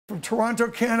From Toronto,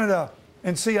 Canada,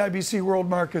 and CIBC World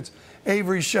Markets,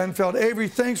 Avery Shenfeld. Avery,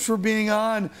 thanks for being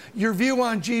on. Your view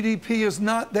on GDP is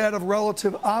not that of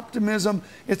relative optimism.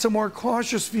 It's a more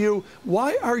cautious view.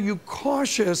 Why are you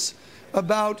cautious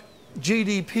about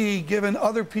GDP given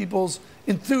other people's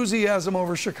enthusiasm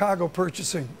over Chicago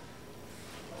purchasing?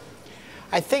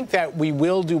 I think that we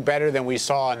will do better than we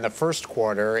saw in the first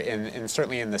quarter and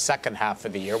certainly in the second half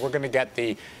of the year. We're going to get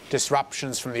the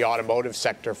disruptions from the automotive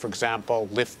sector, for example,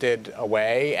 lifted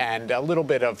away, and a little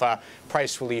bit of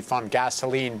price relief on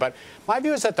gasoline. But my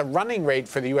view is that the running rate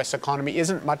for the U.S. economy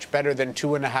isn't much better than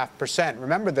 2.5%.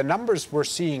 Remember, the numbers we're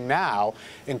seeing now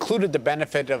included the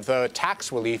benefit of the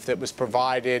tax relief that was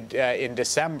provided in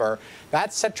December.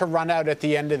 That's set to run out at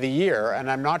the end of the year, and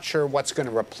I'm not sure what's going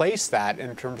to replace that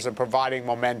in terms of providing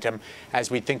momentum as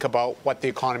we think about what the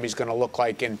economy is going to look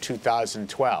like in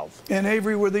 2012. And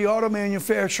Avery, with the auto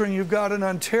manufacturing you've got in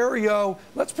Ontario,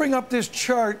 let's bring up this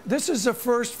chart. This is a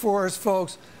first for us,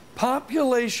 folks.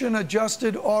 Population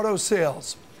adjusted auto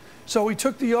sales. So we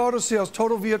took the auto sales,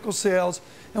 total vehicle sales,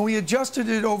 and we adjusted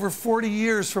it over 40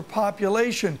 years for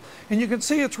population. And you can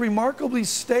see it's remarkably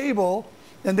stable.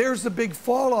 And there's the big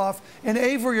fall off. And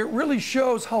Avery, it really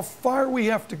shows how far we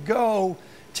have to go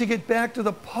to get back to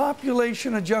the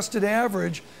population adjusted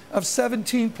average of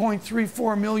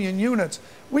 17.34 million units.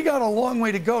 We got a long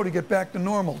way to go to get back to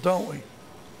normal, don't we?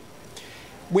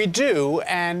 We do,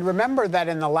 and remember that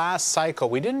in the last cycle,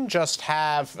 we didn't just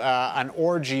have an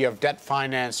orgy of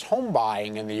debt-financed home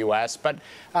buying in the U.S., but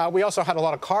we also had a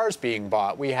lot of cars being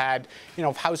bought. We had,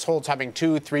 households having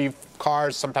 2, 3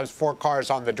 cars, sometimes 4 cars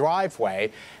on the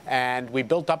driveway, and we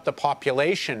built up the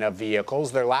population of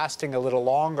vehicles. They're lasting a little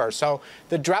longer, so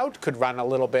the drought could run a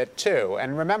little bit too.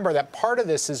 And remember that part of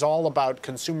this is all about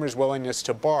consumers' willingness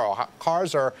to borrow.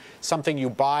 Cars are something you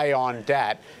buy on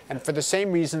debt, and for the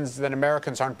same reasons that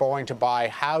Americans aren't borrowing to buy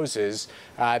houses,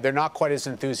 they're not quite as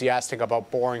enthusiastic about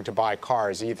borrowing to buy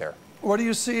cars either. What do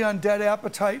you see on debt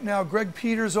appetite now? Greg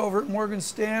Peters over at Morgan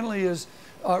Stanley is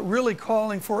really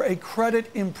calling for a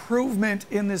credit improvement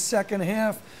in the second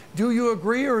half. Do you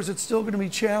agree, or is it still going to be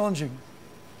challenging?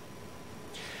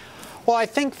 Well, I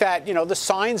think that, the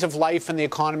signs of life in the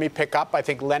economy pick up. I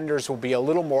think lenders will be a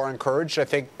little more encouraged. I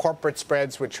think corporate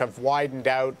spreads, which have widened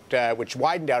out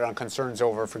on concerns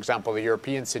over, for example, the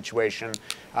European situation,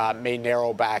 may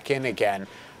narrow back in again.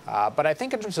 But I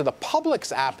think in terms of the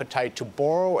public's appetite to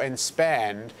borrow and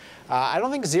spend, I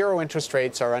don't think zero interest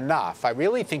rates are enough. I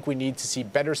really think we need to see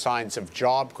better signs of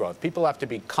job growth. People have to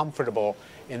be comfortable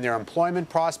in their employment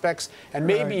prospects, and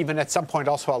maybe even at some point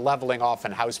also a leveling off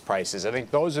in house prices. I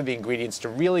think those are the ingredients to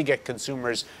really get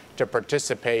consumers to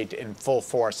participate in full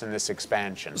force in this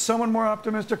expansion. Someone more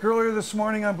optimistic earlier this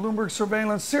morning on Bloomberg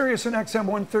Surveillance, Sirius and XM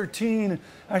 113.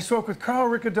 I spoke with Carl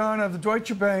Riccadonna of the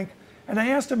Deutsche Bank, and I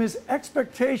asked him his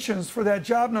expectations for that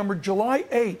job number, July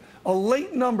 8, a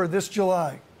late number this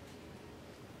July.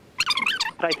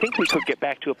 I think we could get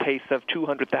back to a pace of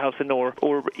 200,000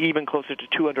 or even closer to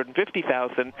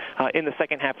 250,000 in the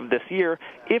second half of this year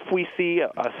if we see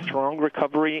a strong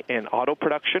recovery in auto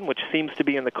production, which seems to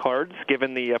be in the cards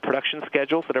given the production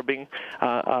schedules that are being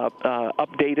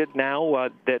updated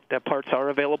now that parts are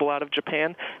available out of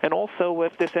Japan, and also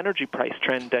if this energy price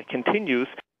trend continues.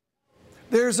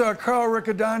 There's Carl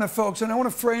Riccadonna, folks, and I want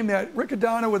to frame that.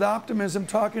 Riccadonna with optimism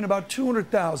talking about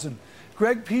 200,000.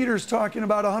 Greg Peters talking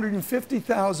about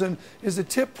 150,000 is a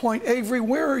tip point. Avery,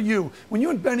 where are you? When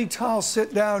you and Benny Tal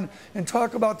sit down and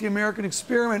talk about the American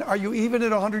experiment, are you even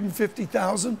at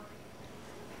 150,000?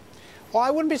 Well, I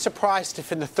wouldn't be surprised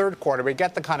if in the third quarter we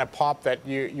get the kind of pop that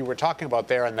you were talking about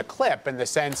there in the clip, in the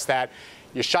sense that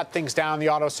you shut things down in the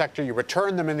auto sector, you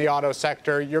return them in the auto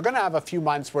sector. You're going to have a few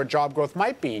months where job growth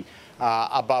might be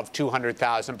above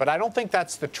 200,000, but I don't think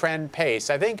that's the trend pace.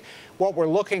 I think what we're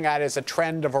looking at is a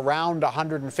trend of around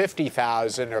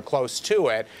 150,000 or close to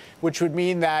it, which would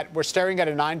mean that we're staring at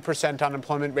a 9%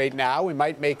 unemployment rate now. We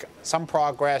might make some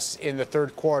progress in the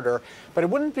third quarter, but it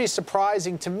wouldn't be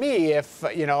surprising to me if,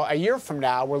 a year from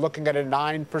now we're looking at a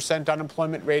 9%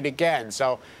 unemployment rate again.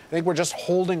 So I think we're just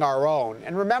holding our own.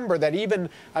 And remember that even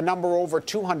a number over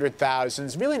 200,000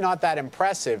 is really not that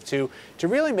impressive to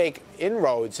really make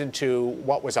inroads into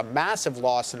what was a massive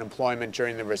loss in employment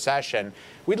during the recession.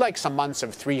 We'd like some months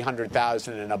of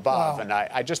 300,000 and above, and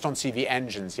I just don't see the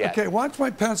engines yet. Okay, watch my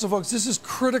pencil, folks. This is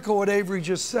critical what Avery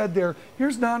just said there.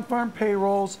 Here's non-farm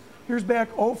payrolls. Here's back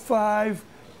 05.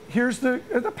 Here's the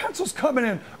pencil's coming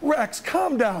in. Rex,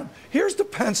 calm down. Here's the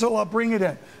pencil. I'll bring it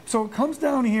in. So it comes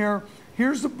down here.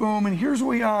 Here's the boom, and here's where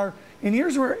we are, and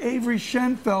here's where Avery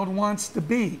Shenfeld wants to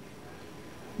be.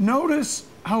 Notice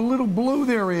how little blue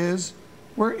there is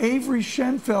where Avery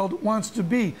Shenfeld wants to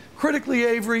be. Critically,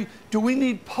 Avery, do we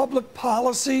need public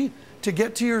policy to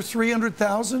get to your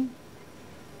 300,000?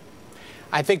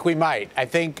 I think we might. I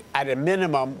think at a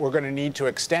minimum, we're going to need to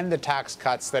extend the tax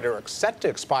cuts that are set to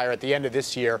expire at the end of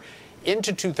this year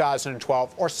into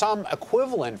 2012, or some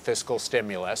equivalent fiscal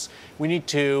stimulus. We need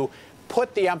to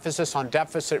put the emphasis on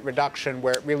deficit reduction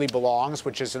where it really belongs,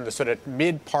 which is in the sort of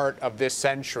mid part of this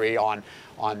century on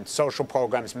social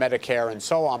programs, Medicare, and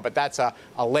so on. But that's a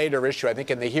later issue. I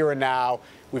think in the here and now,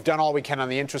 we've done all we can on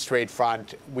the interest rate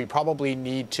front. We probably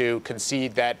need to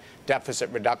concede that deficit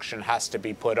reduction has to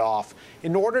be put off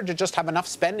in order to just have enough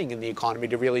spending in the economy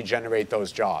to really generate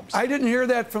those jobs. I didn't hear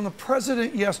that from the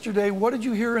president yesterday. What did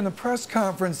you hear in the press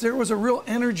conference? There was a real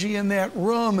energy in that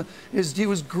room as he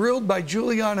was grilled by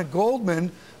Juliana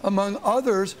Goldman, among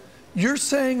others. You're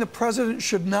saying the president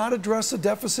should not address the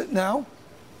deficit now?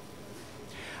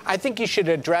 I think you should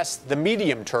address the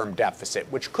medium-term deficit,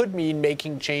 which could mean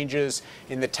making changes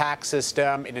in the tax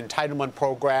system, in entitlement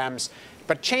programs,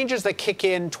 but changes that kick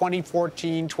in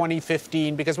 2014,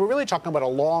 2015, because we're really talking about a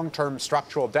long-term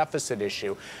structural deficit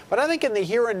issue. But I think in the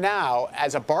here and now,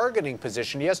 as a bargaining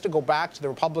position, he has to go back to the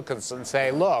Republicans and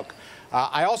say, look,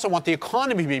 I also want the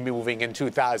economy to be moving in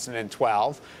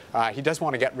 2012. He does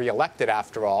want to get reelected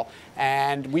after all.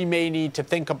 And we may need to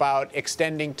think about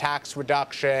extending tax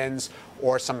reductions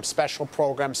or some special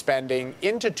program spending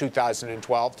into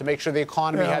 2012 to make sure the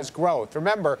economy has growth.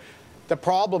 Remember, the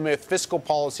problem with fiscal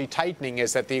policy tightening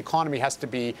is that the economy has to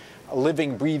be a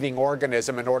living, breathing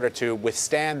organism in order to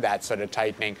withstand that sort of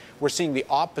tightening. We're seeing the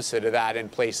opposite of that in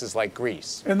places like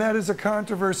Greece. And that is a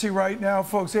controversy right now,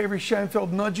 folks. Avery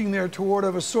Shenfeld nudging there toward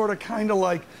of a sort of kind of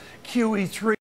like QE3.